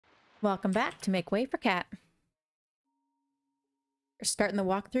Welcome back to Make Way for Cat. We're starting the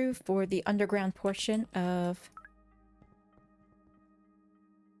walkthrough for the underground portion of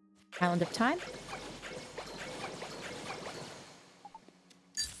Island of Time.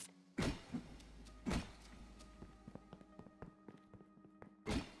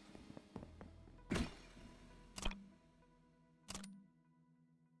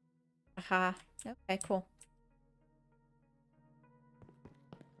 Aha. Okay, cool.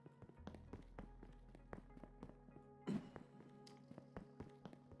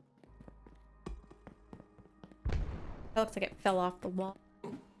 That looks like it fell off the wall.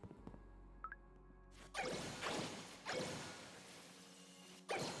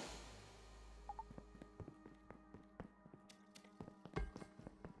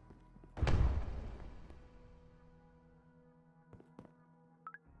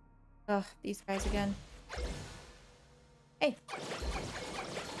 Ugh, these guys again. Hey!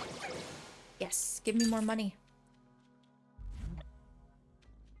 Yes, give me more money.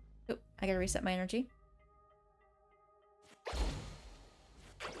 Oh, I gotta reset my energy.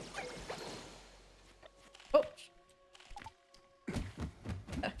 Oh!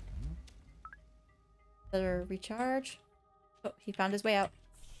 Another recharge. Oh, he found his way out.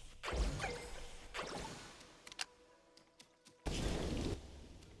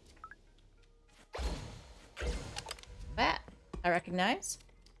 That I recognize.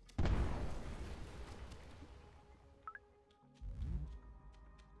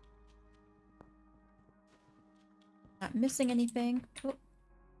 Not missing anything. Oh.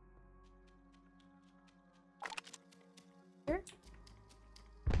 Here.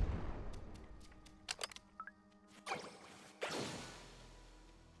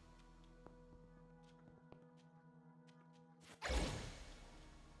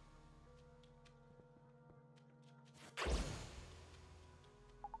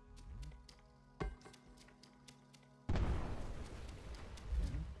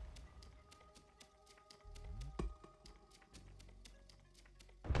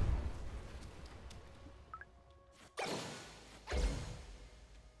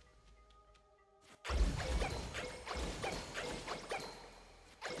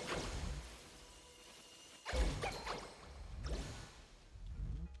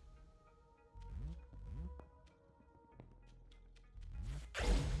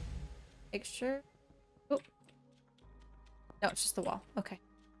 Make sure. Oh. No, it's just the wall. Okay.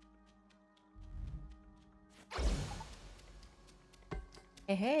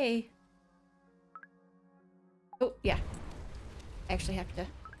 Hey, hey. Oh, yeah. I actually have to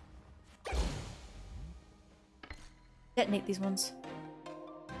detonate these ones.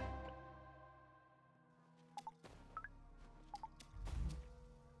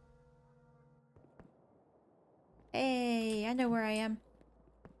 Hey, I know where I am.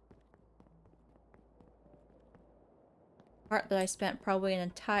 Part that I spent probably an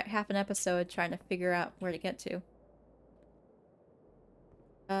entire half an episode trying to figure out where to get to.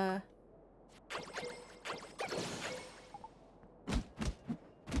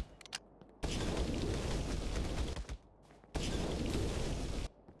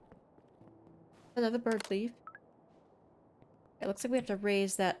 Another bird leaf. It looks like we have to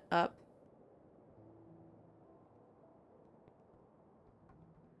raise that up.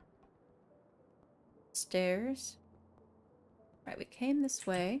 Stairs. Right, we came this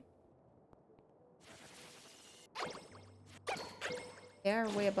way. They are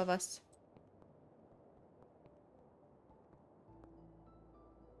way above us.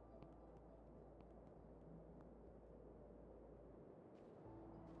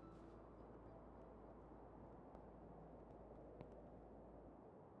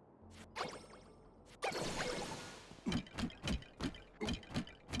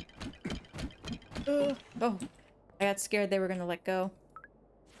 Oh, I got scared they were gonna let go.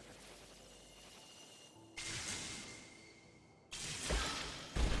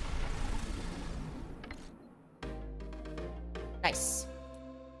 Nice.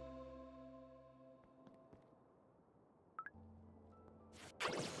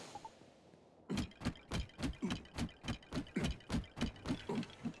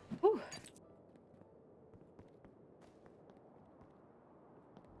 Whew. I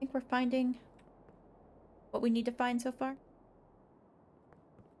think we're finding what we need to find so far.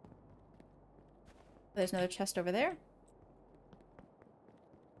 There's another chest over there.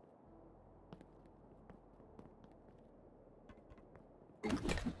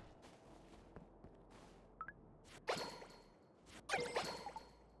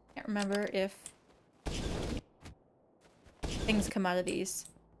 Can't remember if things come out of these.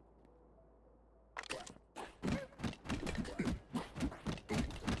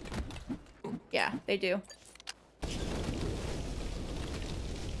 Yeah, they do.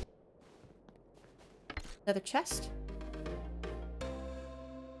 Another chest.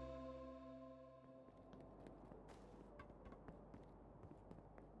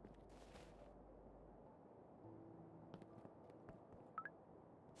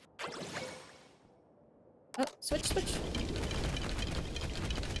 Oh, switch, switch.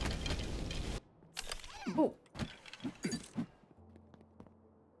 Oh.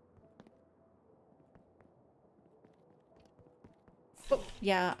 Oh,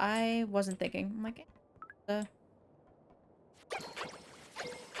 yeah, I wasn't thinking. I'm like, come.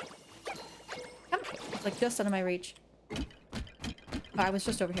 It's like just out of my reach. Oh, I was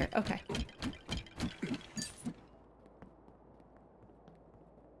just over here. Okay.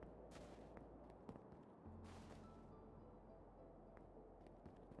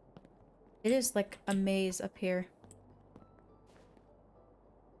 It is like a maze up here.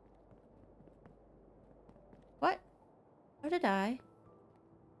 What? How did I?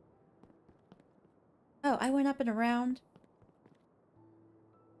 Oh, I went up and around.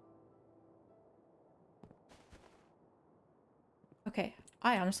 Okay.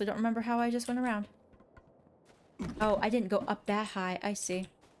 I honestly don't remember how I just went around. Oh, I didn't go up that high. I see.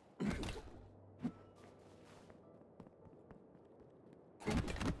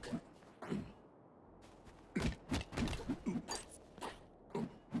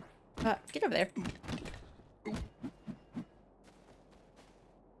 Get over there.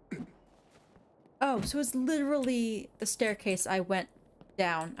 Oh, so it's literally the staircase I went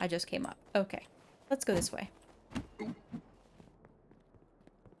down. I just came up. Okay. Let's go this way.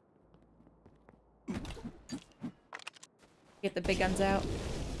 Get the big guns out.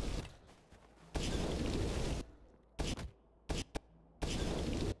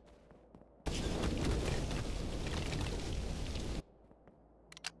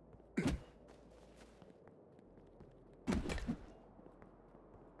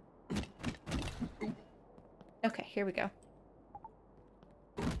 Okay, here we go.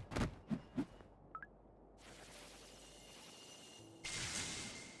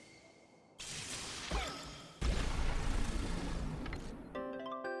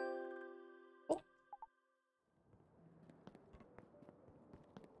 Oh.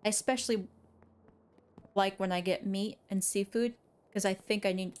 I especially like when I get meat and seafood, because I think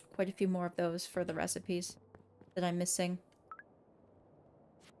I need quite a few more of those for the recipes that I'm missing.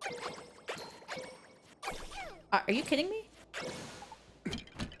 Are you kidding me?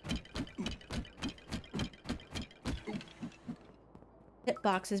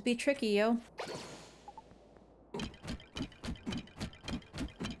 Hitboxes be tricky, yo.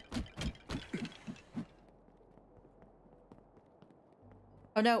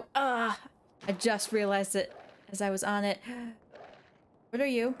 Oh no. Ah! I just realized it as I was on it. What are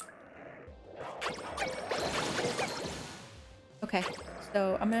you? Okay,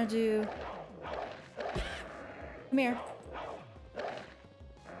 so I'm gonna do... Come here.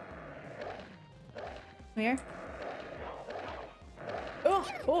 Come here. Oh!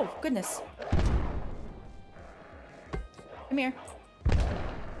 Oh, goodness. Come here.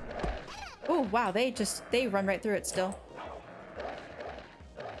 Oh, wow, they run right through it still.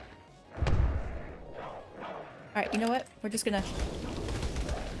 Alright, you know what? We're just gonna...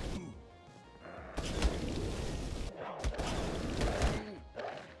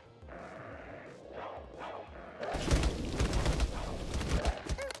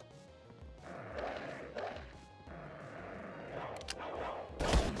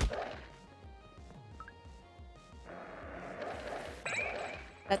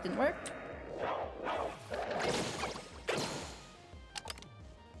 That didn't work.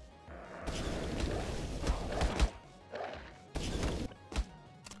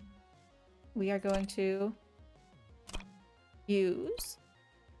 We are going to use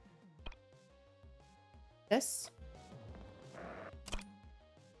this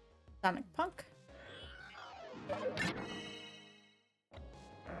Sonic Punk.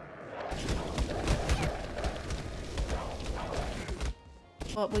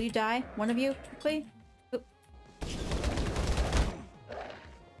 Well, will you die? One of you, please? Oop.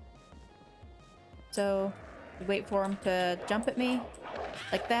 So, wait for him to jump at me,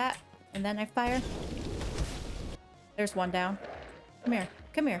 like that, and then I fire. There's one down. Come here.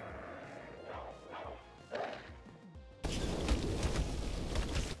 Come here.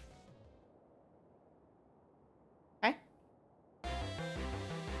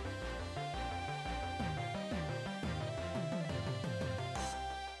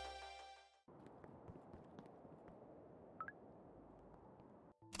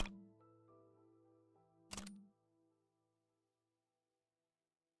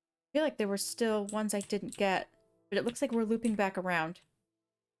 feel like there were still ones I didn't get, but it looks like we're looping back around.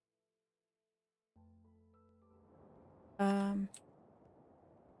 Yeah.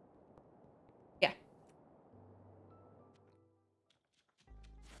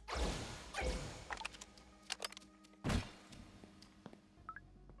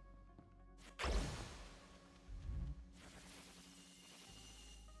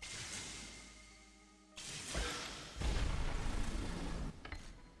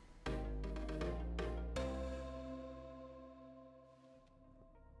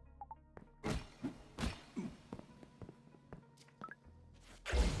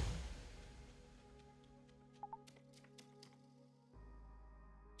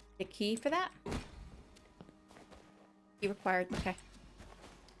 The key for that? Key required, okay.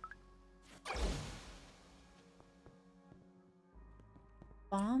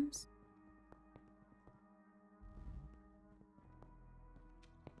 Bombs?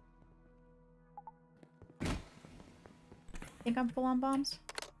 Think I'm full on bombs?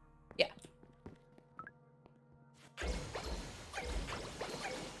 Yeah.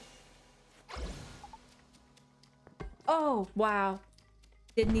 Oh, wow.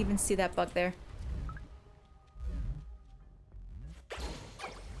 Didn't even see that bug there.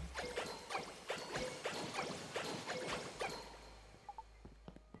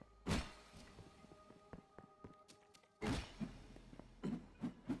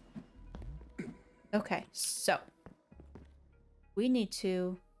 Okay, so we need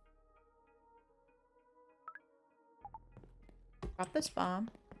to drop this bomb.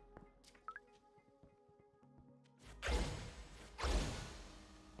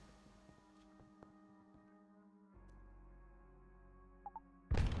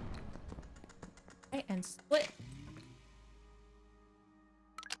 Okay, and split.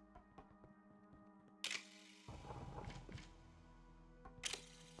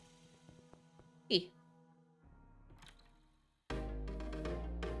 E.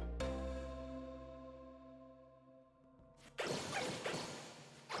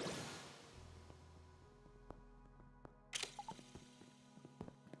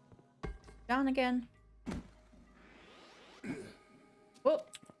 Down again. Whoa.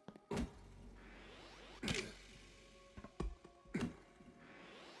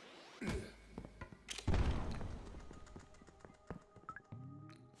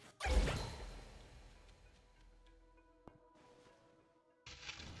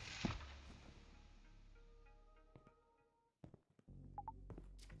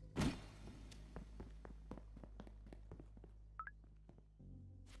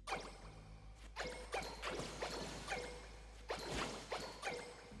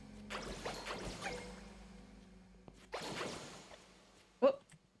 Whoa.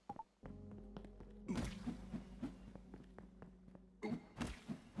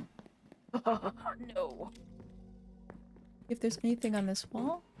 Oh, no. If there's anything on this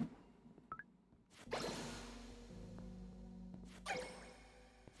wall.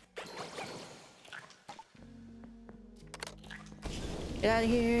 Get out of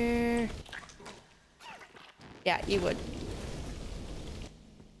here. Yeah, you would.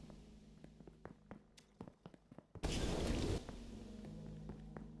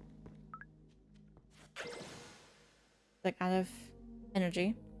 Like out of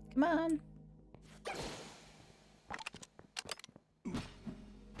energy. Come on.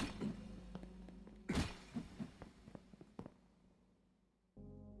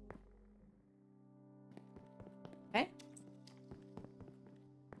 Okay.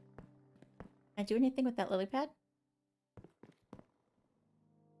 Can I do anything with that lily pad?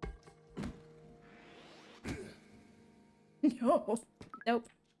 No. Nope.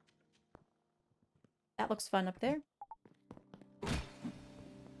 That looks fun up there.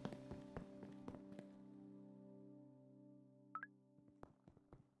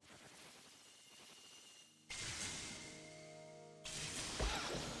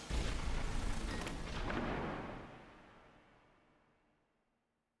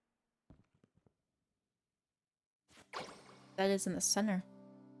 That is in the center.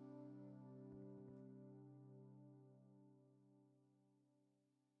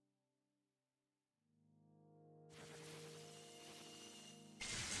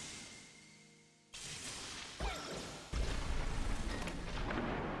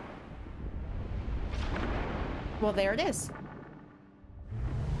 Well, there it is.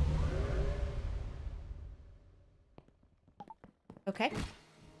 Okay.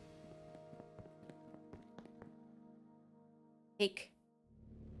 Cake.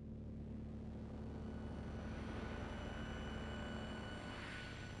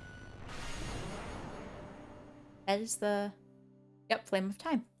 That is the... Yep, Flame of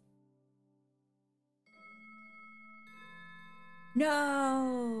Time.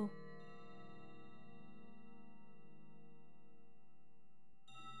 No!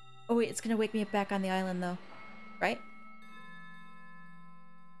 Oh wait, it's gonna wake me up back on the island though, right?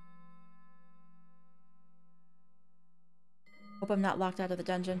 Hope I'm not locked out of the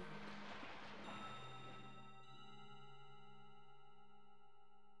dungeon.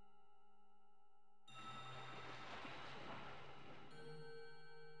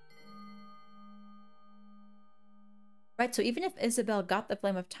 Right, so even if Isabel got the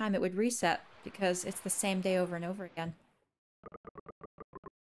Flame of Time, it would reset because it's the same day over and over again.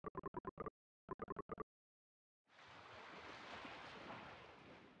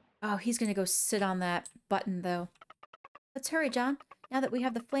 Oh, he's gonna go sit on that button though. Let's hurry, John. Now that we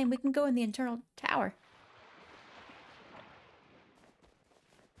have the flame, we can go in the internal tower.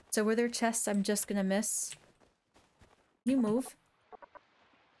 So were there chests I'm just gonna miss? You move.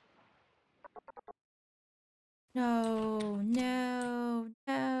 No, no,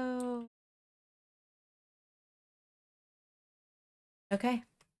 no. Okay.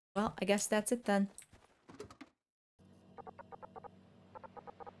 Well, I guess that's it then.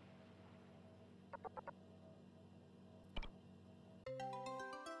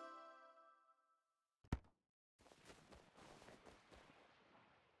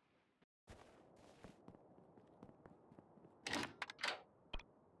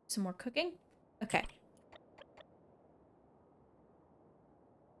 Some more cooking? Okay.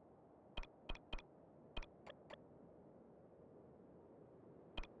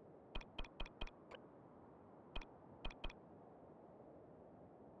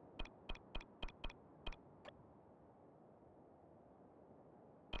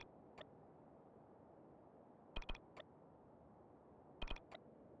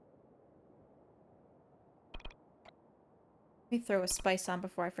 Let me throw a spice on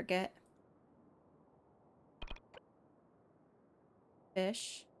before I forget.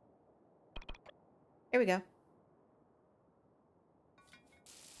 Fish. Here we go.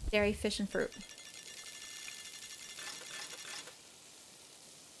 Dairy, fish, and fruit.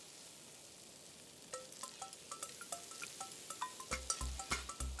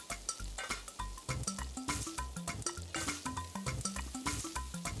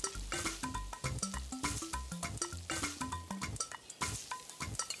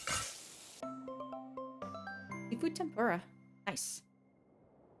 Seafood tempura. Nice.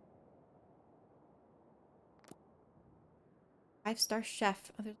 5-star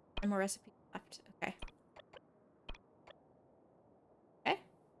chef. Oh, there's 1 more recipe left. Okay. Okay.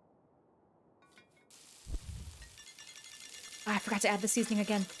 Oh, I forgot to add the seasoning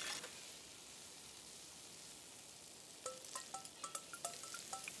again.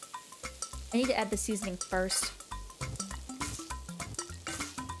 I need to add the seasoning first.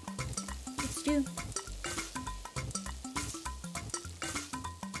 Let's do.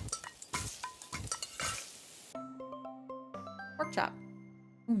 Pork chop.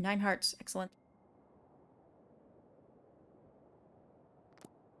 Ooh, 9 hearts. Excellent.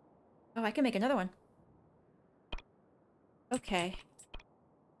 Oh, I can make another one. Okay.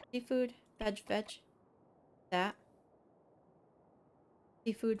 Seafood, veg. That.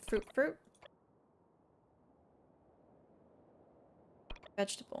 Seafood, fruit.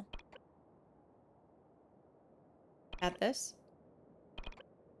 Vegetable. Add this.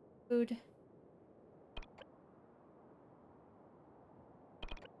 Food.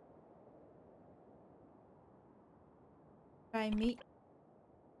 Dry meat.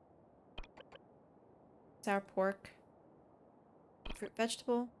 Sour pork. Fruit,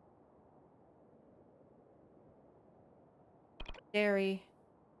 vegetable. Dairy.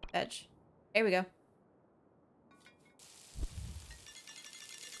 Veg. There we go.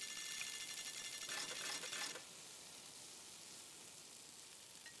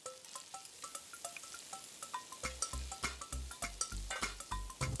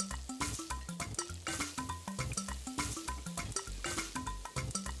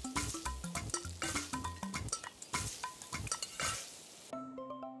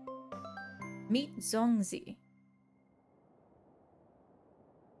 Meat zongzi.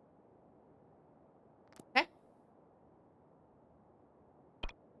 Okay.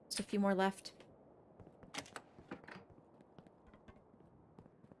 Just a few more left.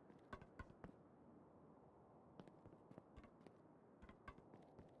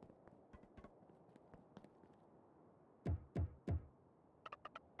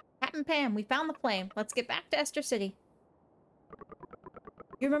 Captain Pam, we found the flame. Let's get back to Esther City.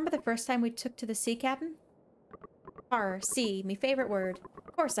 You remember the first time we took to the sea, Captain? Sea, me favorite word.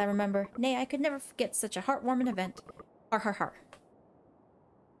 Of course I remember. Nay, I could never forget such a heartwarming event. Har.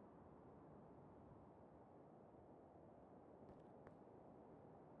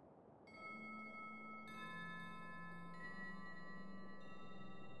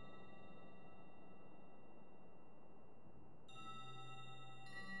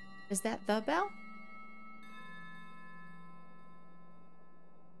 Is that the bell?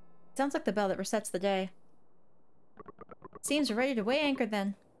 Sounds like the bell that resets the day. Seems we're ready to weigh anchor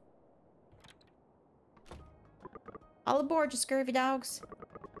then. All aboard, you scurvy dogs.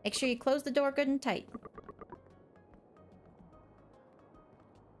 Make sure you close the door good and tight.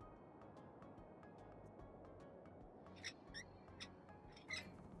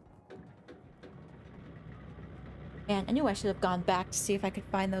 Man, I knew I should have gone back to see if I could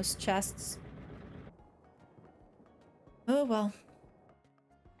find those chests. Oh well.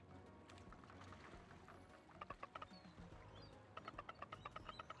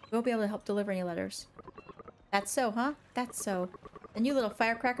 We won't be able to help deliver any letters. That's so, huh? That's so. Then you little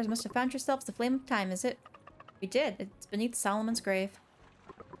firecrackers must have found yourselves the flame of time, is it? We did. It's beneath Solomon's grave.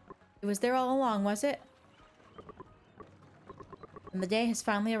 It was there all along, was it? And the day has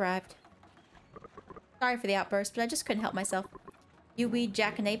finally arrived. Sorry for the outburst, but I just couldn't help myself. You weed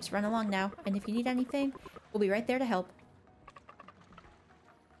jackanapes, run along now, and if you need anything, we'll be right there to help.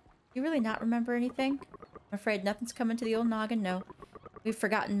 You really not remember anything? I'm afraid nothing's coming to the old noggin, no. We've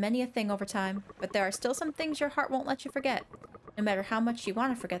forgotten many a thing over time, but there are still some things your heart won't let you forget, no matter how much you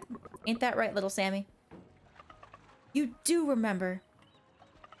want to forget them. Ain't that right, little Sammy? You do remember.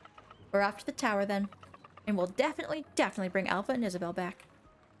 We're off to the tower then, and we'll definitely bring Alpha and Isabel back.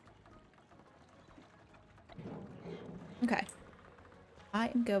 Okay.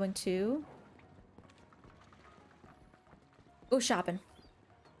 I am going to go shopping.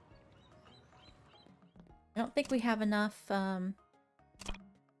 I don't think we have enough, Oh,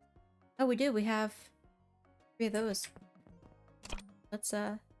 we do. We have 3 of those. Let's,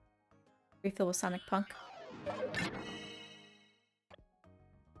 refill with Sonic Punk.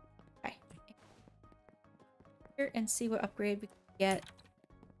 Okay. Here and see what upgrade we can get.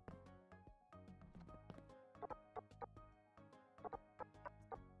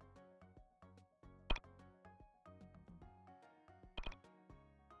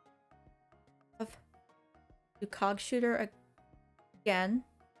 Do cog shooter again.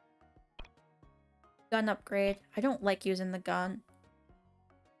 Gun upgrade. I don't like using the gun.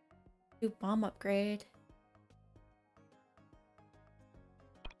 Do bomb upgrade.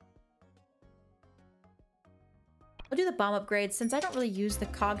 I'll do the bomb upgrade since I don't really use the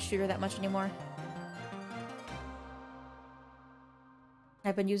cog shooter that much anymore.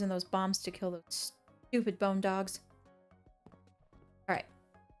 I've been using those bombs to kill those stupid bone dogs. Alright.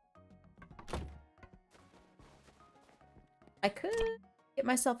 I could get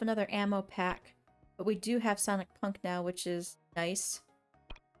myself another ammo pack, but we do have Sonic Punk now, which is nice.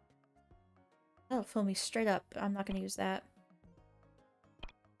 That'll fill me straight up. I'm not going to use that.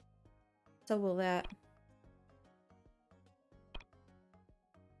 So will that.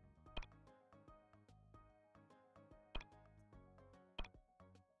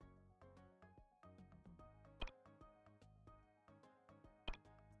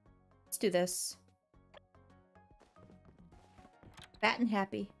 Let's do this. Fat and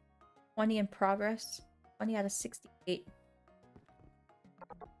happy. 20 in progress. 20 out of 68.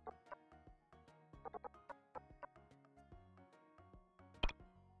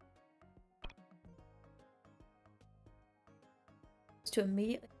 To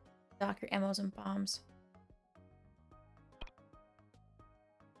immediately stock your ammos and bombs.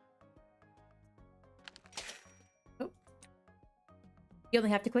 Oh. You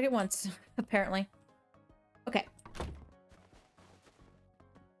only have to click it once, apparently. Okay.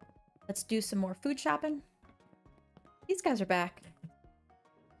 Let's do some more food shopping. These guys are back.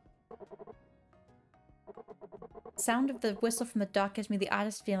 The sound of the whistle from the dock gives me the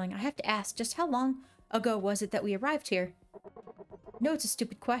oddest feeling. I have to ask, just how long ago was it that we arrived here? No, it's a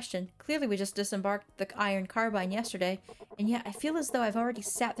stupid question. Clearly we just disembarked the iron carbine yesterday, and yet I feel as though I've already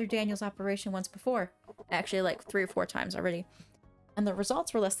sat through Daniel's operation once before. Actually, like 3 or 4 times already. And the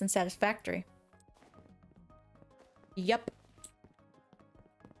results were less than satisfactory. Yup.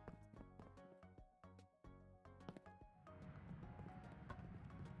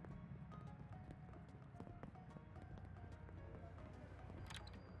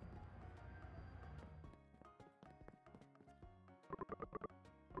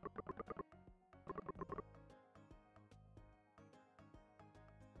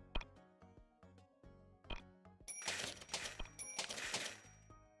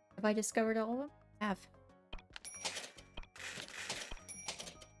 Have I discovered all of them? I have.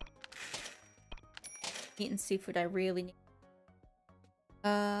 Meat and seafood I really need.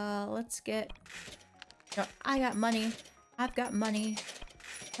 Let's get... No, I got money. I've got money.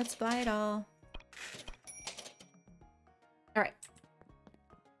 Let's buy it all. Alright.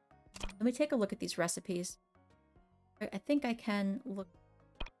 Let me take a look at these recipes. I think I can look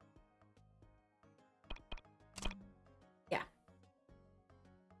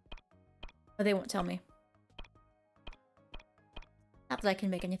Oh, they won't tell me. Not that I can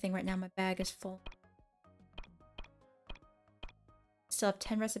make anything right now. My bag is full. Still have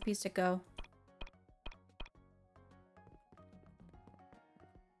 10 recipes to go.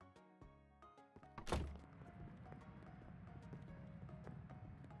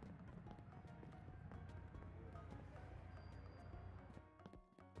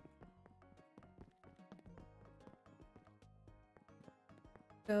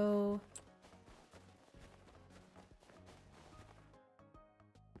 Go.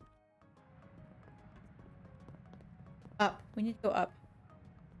 Up. We need to go up.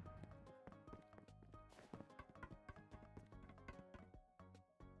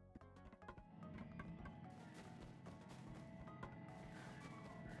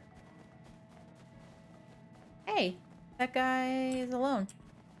 Hey, that guy is alone.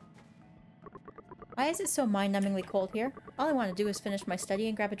 Why is it so mind-numbingly cold here? All I want to do is finish my study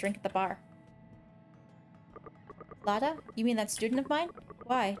and grab a drink at the bar. Lada? You mean that student of mine?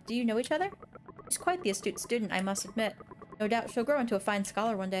 Why? Do you know each other? She's quite the astute student, I must admit. No doubt she'll grow into a fine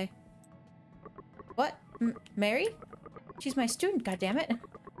scholar one day. What? Mary? She's my student, goddammit.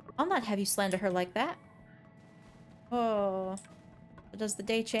 I'll not have you slander her like that. Oh. Does the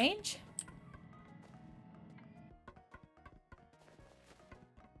day change?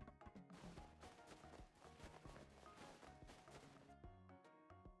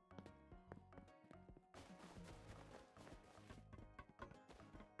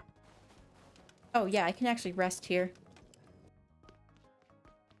 Oh yeah, I can actually rest here.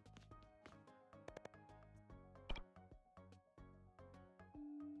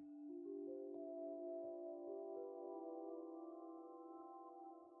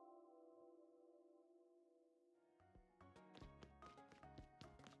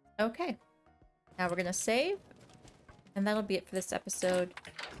 Okay. Now we're gonna save. And that'll be it for this episode.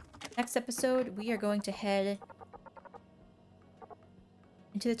 Next episode, we are going to head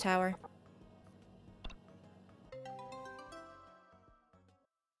into the tower.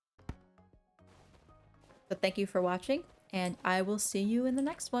 So thank you for watching, and I will see you in the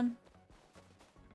next one.